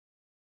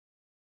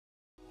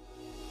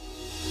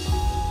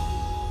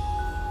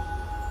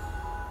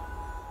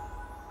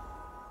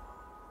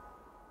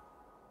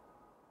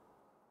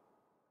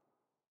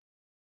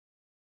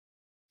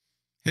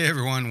Hey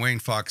everyone, Wayne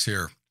Fox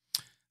here.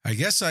 I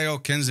guess I owe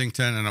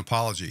Kensington an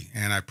apology,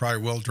 and I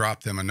probably will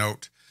drop them a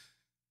note.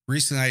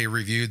 Recently, I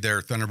reviewed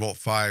their Thunderbolt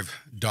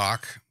 5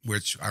 dock,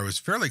 which I was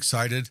fairly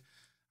excited.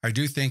 I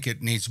do think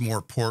it needs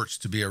more ports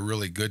to be a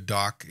really good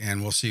dock,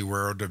 and we'll see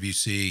where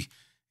OWC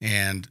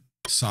and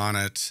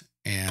Sonnet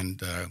and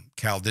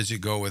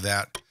CalDigit go with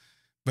that.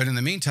 But in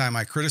the meantime,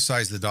 I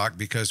criticized the dock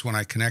because when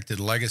I connected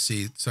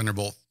legacy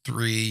Thunderbolt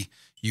 3,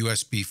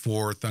 USB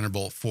 4,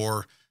 Thunderbolt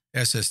 4,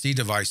 SSD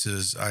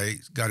devices, I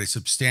got a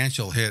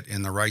substantial hit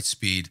in the write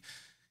speed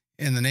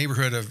in the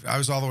neighborhood of, I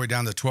was all the way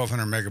down to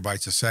 1200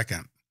 megabytes a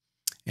second.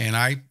 And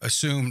I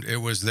assumed it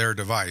was their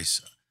device.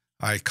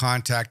 I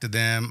contacted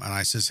them and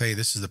I says, hey,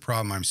 this is the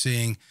problem I'm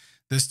seeing.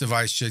 This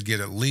device should get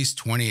at least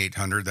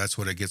 2800. That's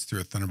what it gets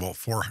through a Thunderbolt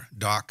 4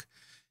 dock.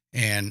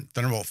 And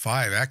Thunderbolt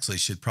 5 actually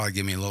should probably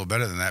give me a little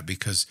better than that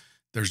because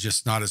there's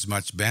just not as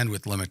much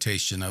bandwidth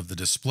limitation of the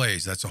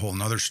displays. That's a whole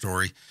nother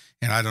story.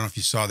 And I don't know if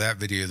you saw that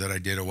video that I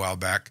did a while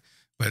back,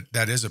 but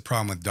that is a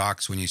problem with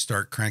docks. When you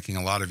start cranking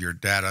a lot of your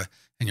data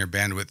and your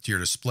bandwidth to your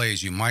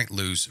displays, you might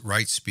lose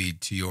write speed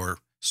to your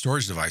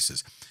storage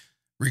devices.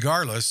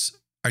 Regardless,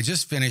 I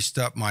just finished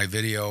up my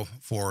video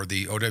for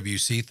the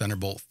OWC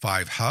Thunderbolt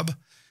 5 hub.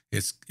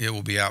 It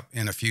will be out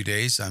in a few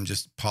days. I'm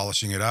just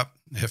polishing it up,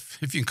 if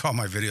you can call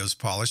my videos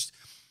polished.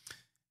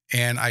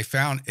 And I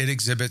found it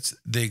exhibits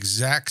the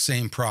exact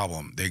same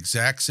problem, the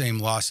exact same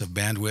loss of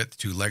bandwidth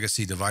to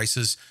legacy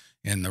devices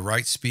in the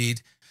write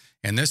speed.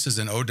 And this is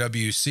an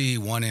OWC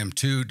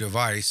 1M2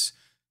 device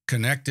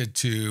connected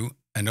to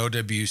an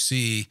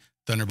OWC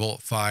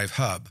Thunderbolt 5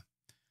 hub.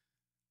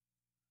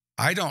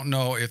 I don't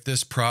know if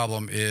this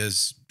problem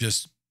is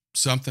just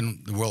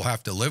something we'll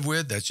have to live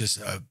with. That's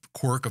just a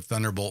quirk of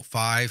Thunderbolt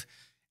 5.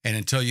 And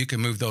until you can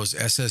move those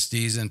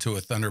SSDs into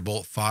a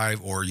Thunderbolt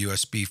 5 or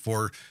USB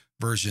 4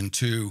 version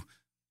 2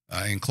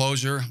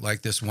 enclosure,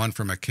 like this one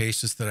from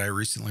Acasis that I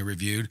recently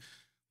reviewed,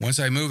 once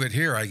I move it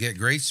here, I get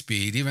great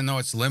speed. Even though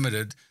it's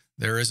limited,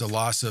 there is a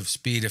loss of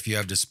speed if you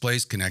have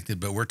displays connected,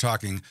 but we're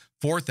talking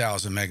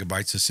 4,000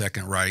 megabytes a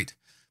second write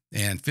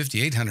and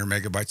 5,800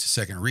 megabytes a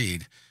second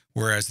read,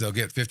 whereas they'll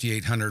get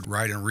 5,800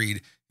 write and read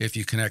if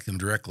you connect them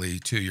directly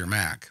to your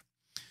Mac.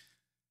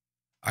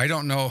 I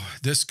don't know.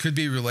 This could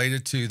be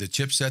related to the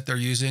chipset they're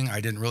using.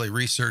 I didn't really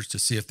research to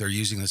see if they're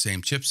using the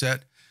same chipset.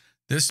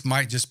 This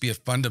might just be a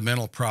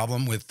fundamental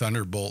problem with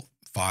Thunderbolt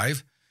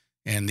 5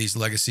 and these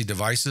legacy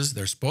devices.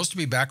 They're supposed to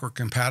be backward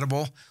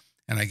compatible,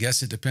 and I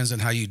guess it depends on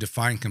how you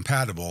define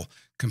compatible.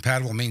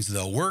 Compatible means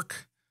they'll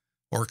work,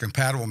 or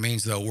compatible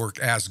means they'll work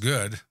as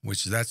good,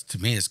 which that's to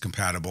me is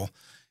compatible.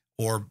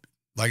 Or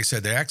like I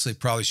said, they actually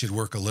probably should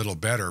work a little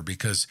better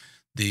because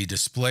the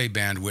display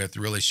bandwidth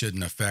really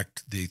shouldn't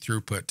affect the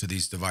throughput to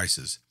these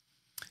devices.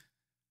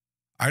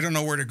 I don't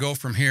know where to go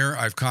from here.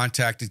 I've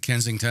contacted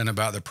Kensington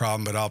about the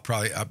problem, but I'll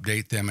probably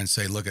update them and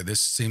say, look, this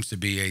seems to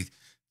be a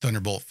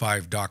Thunderbolt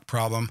 5 dock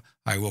problem.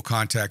 I will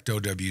contact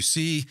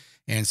OWC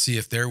and see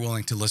if they're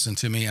willing to listen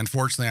to me.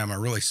 Unfortunately, I'm a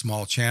really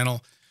small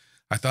channel.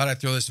 I thought I'd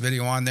throw this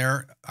video on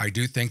there. I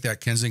do think that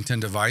Kensington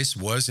device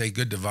was a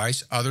good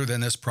device other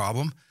than this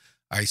problem.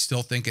 I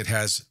still think it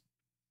has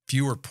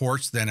fewer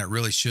ports than it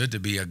really should to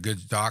be a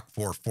good dock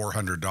for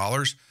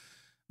 $400,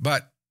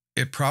 but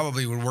it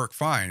probably would work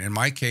fine. In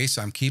my case,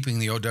 I'm keeping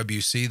the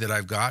OWC that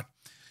I've got,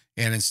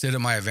 and instead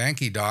of my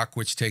Avanki dock,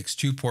 which takes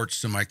 2 ports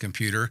to my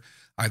computer,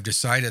 I've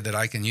decided that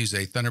I can use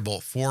a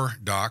Thunderbolt 4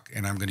 dock,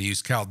 and I'm going to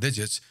use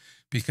CalDigits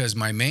because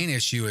my main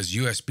issue is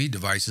USB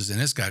devices,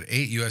 and it's got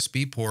 8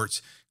 USB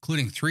ports,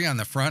 including 3 on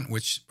the front,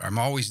 which I'm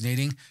always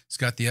needing. It's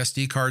got the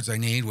SD cards I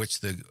need, which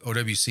the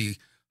OWC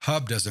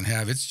hub doesn't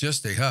have. It's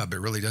just a hub. It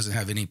really doesn't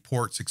have any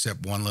ports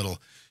except one little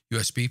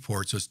USB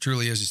port, so it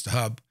truly is just a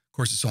hub. Of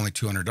course, it's only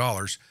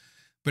 $200.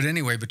 But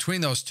anyway,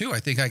 between those two, I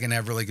think I can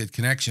have really good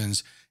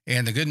connections.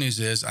 And the good news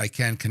is I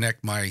can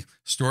connect my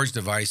storage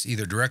device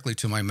either directly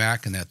to my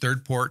Mac in that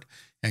third port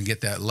and get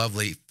that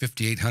lovely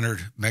 5,800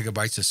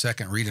 megabytes a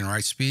second read and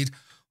write speed.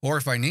 Or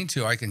if I need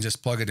to, I can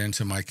just plug it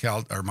into my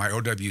my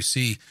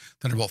OWC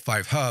Thunderbolt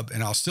 5 hub,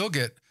 and I'll still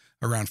get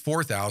around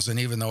 4,000,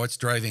 even though it's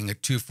driving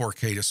at 2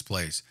 4K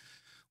displays.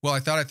 Well, I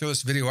thought I'd throw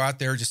this video out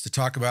there just to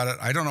talk about it.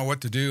 I don't know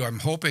what to do. I'm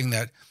hoping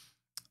that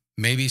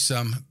maybe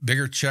some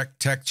bigger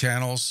tech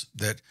channels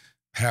that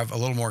have a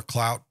little more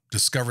clout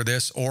discover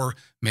this, or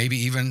maybe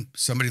even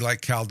somebody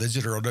like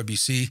CalDigit or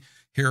OWC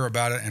hear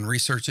about it and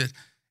research it.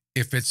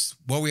 If it's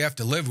what we have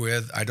to live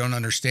with, I don't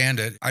understand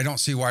it. I don't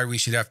see why we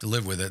should have to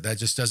live with it. That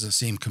just doesn't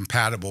seem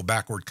compatible,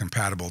 backward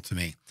compatible to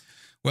me.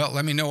 Well,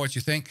 let me know what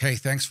you think. Hey,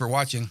 thanks for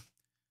watching.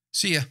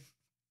 See ya.